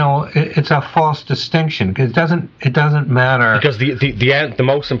 it's a false distinction, because it doesn't matter. Because the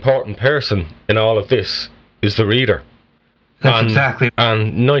most important person in all of this is the reader. That's exactly.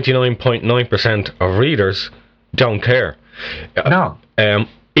 And 99.9% of readers don't care. No.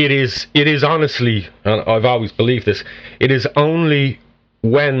 It is honestly, and I've always believed this, it is only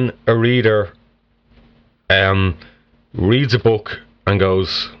when a reader reads a book and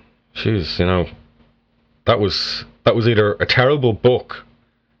goes, geez, that was either a terrible book,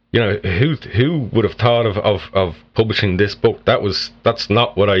 who would have thought of publishing this book? That's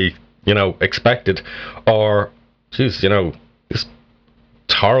not what I expected, or geez, this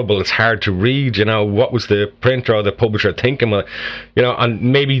horrible, it's hard to read, what was the printer or the publisher thinking, and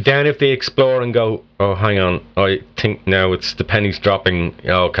maybe then if they explore and go, oh, hang on, I think now it's the penny's dropping,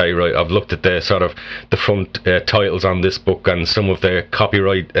 okay, right, I've looked at the sort of the front titles on this book and some of the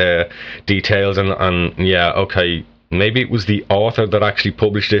copyright details, and yeah, okay, maybe it was the author that actually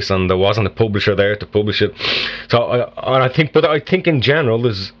published this and there wasn't a publisher there to publish it. So I think in general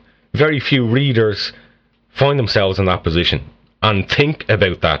there's very few readers find themselves in that position and think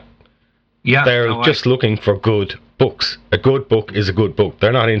about that. Yeah, they're just looking for good books. A good book is a good book.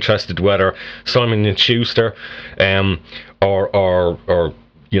 They're not interested whether Simon & Schuster or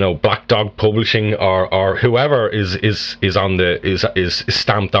Black Dog Publishing or whoever is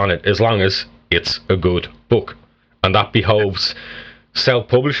stamped on it, as long as it's a good book. And that behoves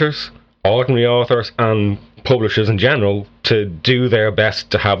self-publishers, ordinary authors, and publishers in general to do their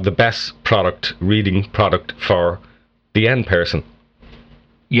best to have the best reading product for the end person.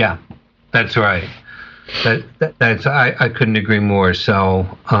 Yeah, that's right. That's I couldn't agree more. So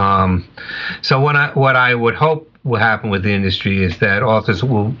what I would hope will happen with the industry is that authors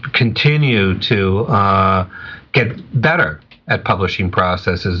will continue to get better at publishing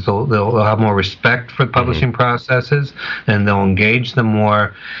processes. They'll have more respect for publishing processes, and they'll engage them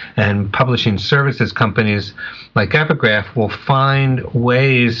more. And publishing services companies like Epigraph will find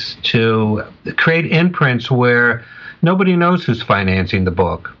ways to create imprints where nobody knows who's financing the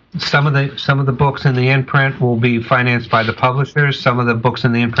book. Some of the books in the imprint will be financed by the publishers. Some of the books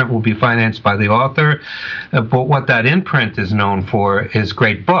in the imprint will be financed by the author. But what that imprint is known for is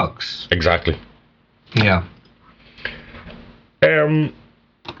great books. Exactly. Yeah.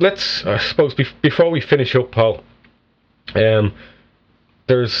 Let's, I suppose, before we finish up, Paul,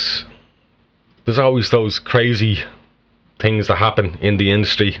 there's always those crazy things that happen in the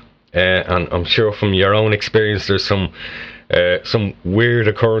industry, and I'm sure from your own experience there's some weird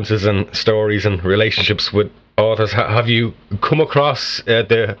occurrences and stories and relationships with authors. Have you come across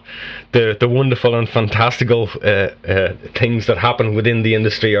the wonderful and fantastical things that happen within the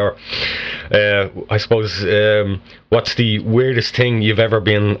industry, or I suppose what's the weirdest thing you've ever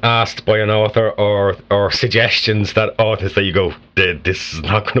been asked by an author, or suggestions that authors that you go, this is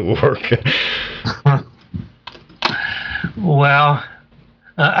not going to work? Well,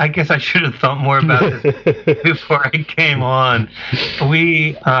 I guess I should have thought more about this before I came on.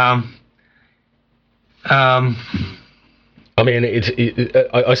 I mean,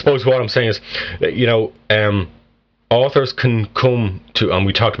 I suppose what I'm saying is, authors can come to, and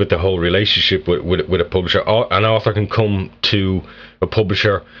we talked about the whole relationship with a publisher. An author can come to a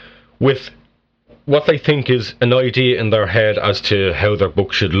publisher with what they think is an idea in their head as to how their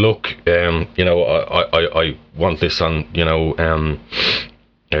book should look. I want this on,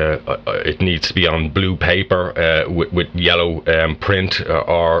 it needs to be on blue paper with yellow print,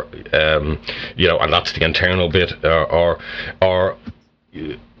 or and that's the internal bit,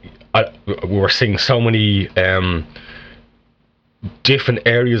 we're seeing so many different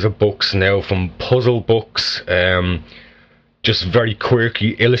areas of books now, from puzzle books, just very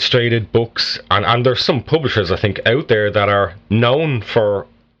quirky illustrated books, and there's some publishers I think out there that are known for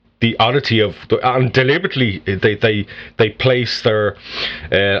the oddity of and deliberately they place their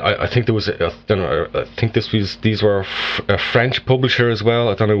I think there was I think these were a French publisher as well.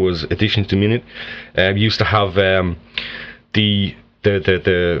 I don't know, it was Editions du Minute, used to have the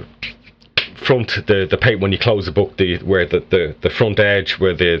front, the paper, when you close the book, where the front edge,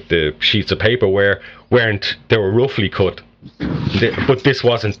 where the sheets of paper were roughly cut. But this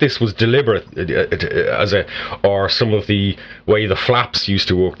wasn't. This was deliberate, or some of the way the flaps used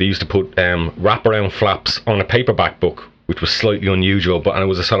to work. They used to put wraparound flaps on a paperback book, which was slightly unusual, and it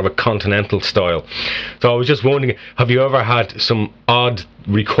was a sort of a continental style. So I was just wondering, have you ever had some odd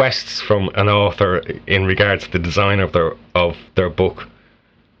requests from an author in regards to the design of their book?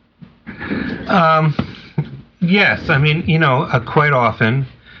 Yes, I mean, quite often.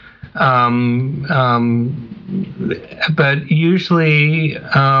 But usually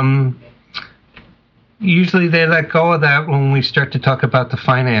they let go of that when we start to talk about the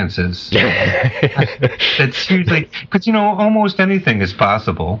finances. That's usually because almost anything is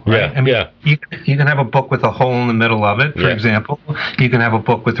possible, right? Yeah, I mean, you can have a book with a hole in the middle of it, for example. You can have a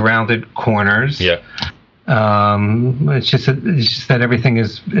book with rounded corners. Yeah. It's just that everything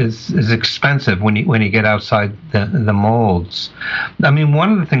is expensive when you get outside the molds. I mean,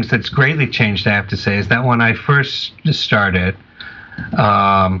 one of the things that's greatly changed, I have to say, is that when I first started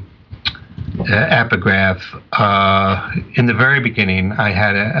Epigraph, in the very beginning, I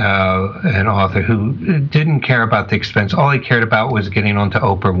had an author who didn't care about the expense. All he cared about was getting onto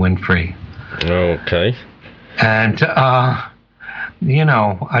Oprah Winfrey. Okay. And I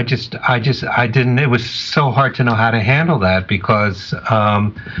didn't. It was so hard to know how to handle that, because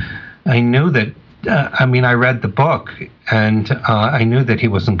I knew that. I read the book, and I knew that he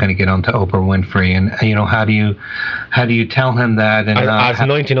wasn't going to get onto Oprah Winfrey. And how do you tell him that? And as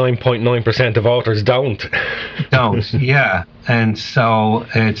 99.9% of authors don't. Yeah. And so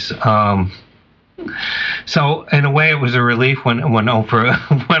it's. So in a way, it was a relief when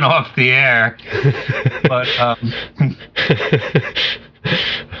Oprah went off the air, but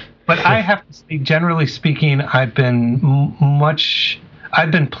I have to say, generally speaking, I've been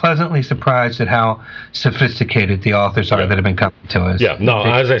pleasantly surprised at how sophisticated the authors are that have been coming to us. Yeah, no,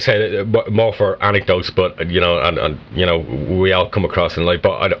 as I said, more for anecdotes, but we all come across in life,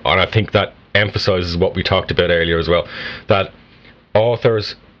 and I think that emphasizes what we talked about earlier as well, that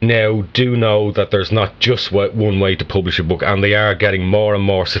authors now do know that there's not just one way to publish a book, and they are getting more and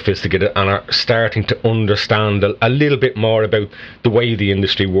more sophisticated and are starting to understand a little bit more about the way the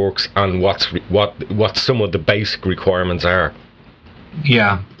industry works and what some of the basic requirements are.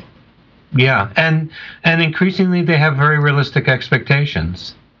 Yeah, and increasingly they have very realistic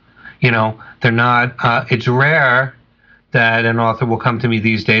expectations. They're not. It's rare that an author will come to me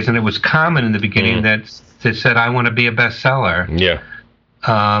these days, and it was common in the beginning that said, "I want to be a bestseller." Yeah.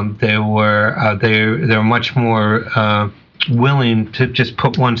 They're much more willing to just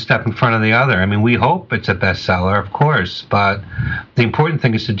put one step in front of the other. I mean, we hope it's a bestseller, of course, but the important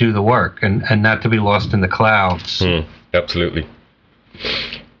thing is to do the work and not to be lost in the clouds. Absolutely.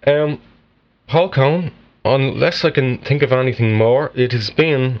 Paul Cohn, unless I can think of anything more, it has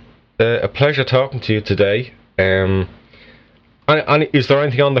been a pleasure talking to you today. And is there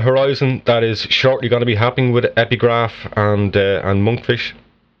anything on the horizon that is shortly going to be happening with Epigraph and Monkfish?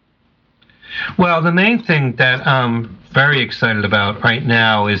 Well, the main thing that I'm very excited about right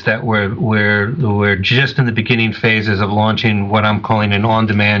now is that we're just in the beginning phases of launching what I'm calling an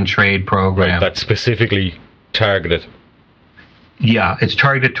on-demand trade program. Right, that's specifically targeted. Yeah, it's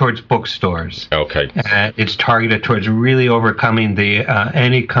targeted towards bookstores. Okay. It's targeted towards really overcoming the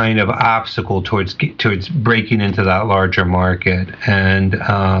any kind of obstacle towards breaking into that larger market, and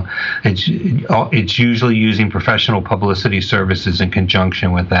it's usually using professional publicity services in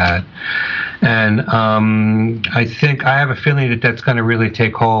conjunction with that. And I have a feeling that that's going to really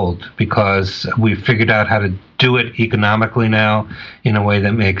take hold, because we've figured out how to do it economically now in a way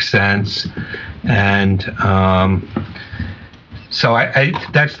that makes sense, and. So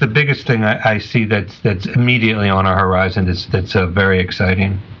that's the biggest thing I see that's immediately on our horizon. That's very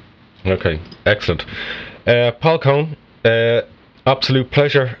exciting. Okay, excellent. Paul Cohn, Absolute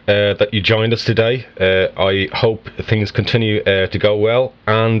pleasure that you joined us today. I hope things continue to go well,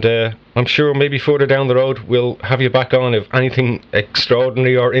 and I'm sure maybe further down the road we'll have you back on if anything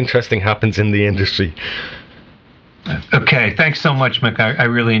extraordinary or interesting happens in the industry. Okay, thanks so much, Mick. I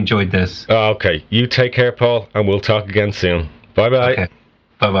really enjoyed this. Okay, you take care, Paul, and we'll talk again soon. Bye-bye. Okay.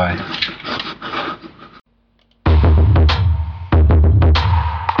 Bye-bye.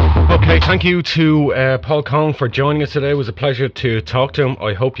 Okay, thank you to Paul Cohn for joining us today. It was a pleasure to talk to him.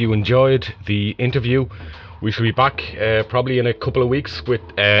 I hope you enjoyed the interview. We shall be back probably in a couple of weeks with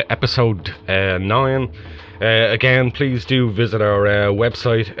episode 9. Again, please do visit our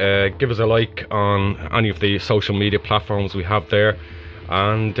website. Give us a like on any of the social media platforms we have there.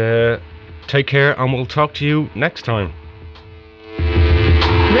 And take care, and we'll talk to you next time.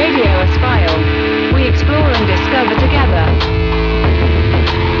 Radio Aspire. We explore and discover together.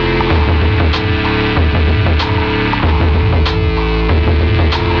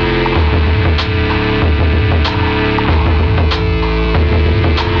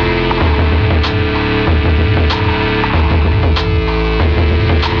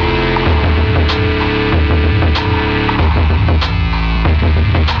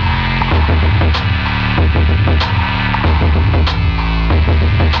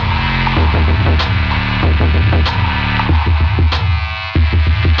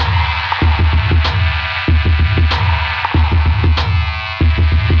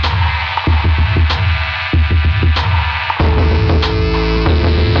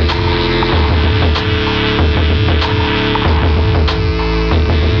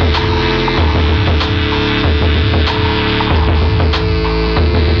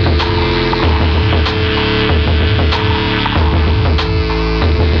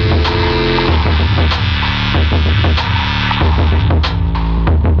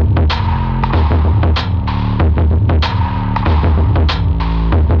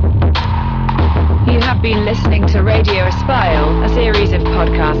 Listening to Radio Aspire, a series of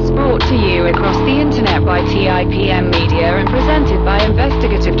podcasts brought to you across the internet by TIPM Media and presented by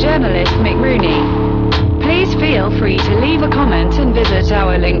investigative journalist Mick Rooney. Please feel free to leave a comment and visit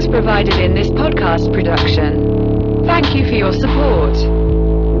our links provided in this podcast production. Thank you for your support.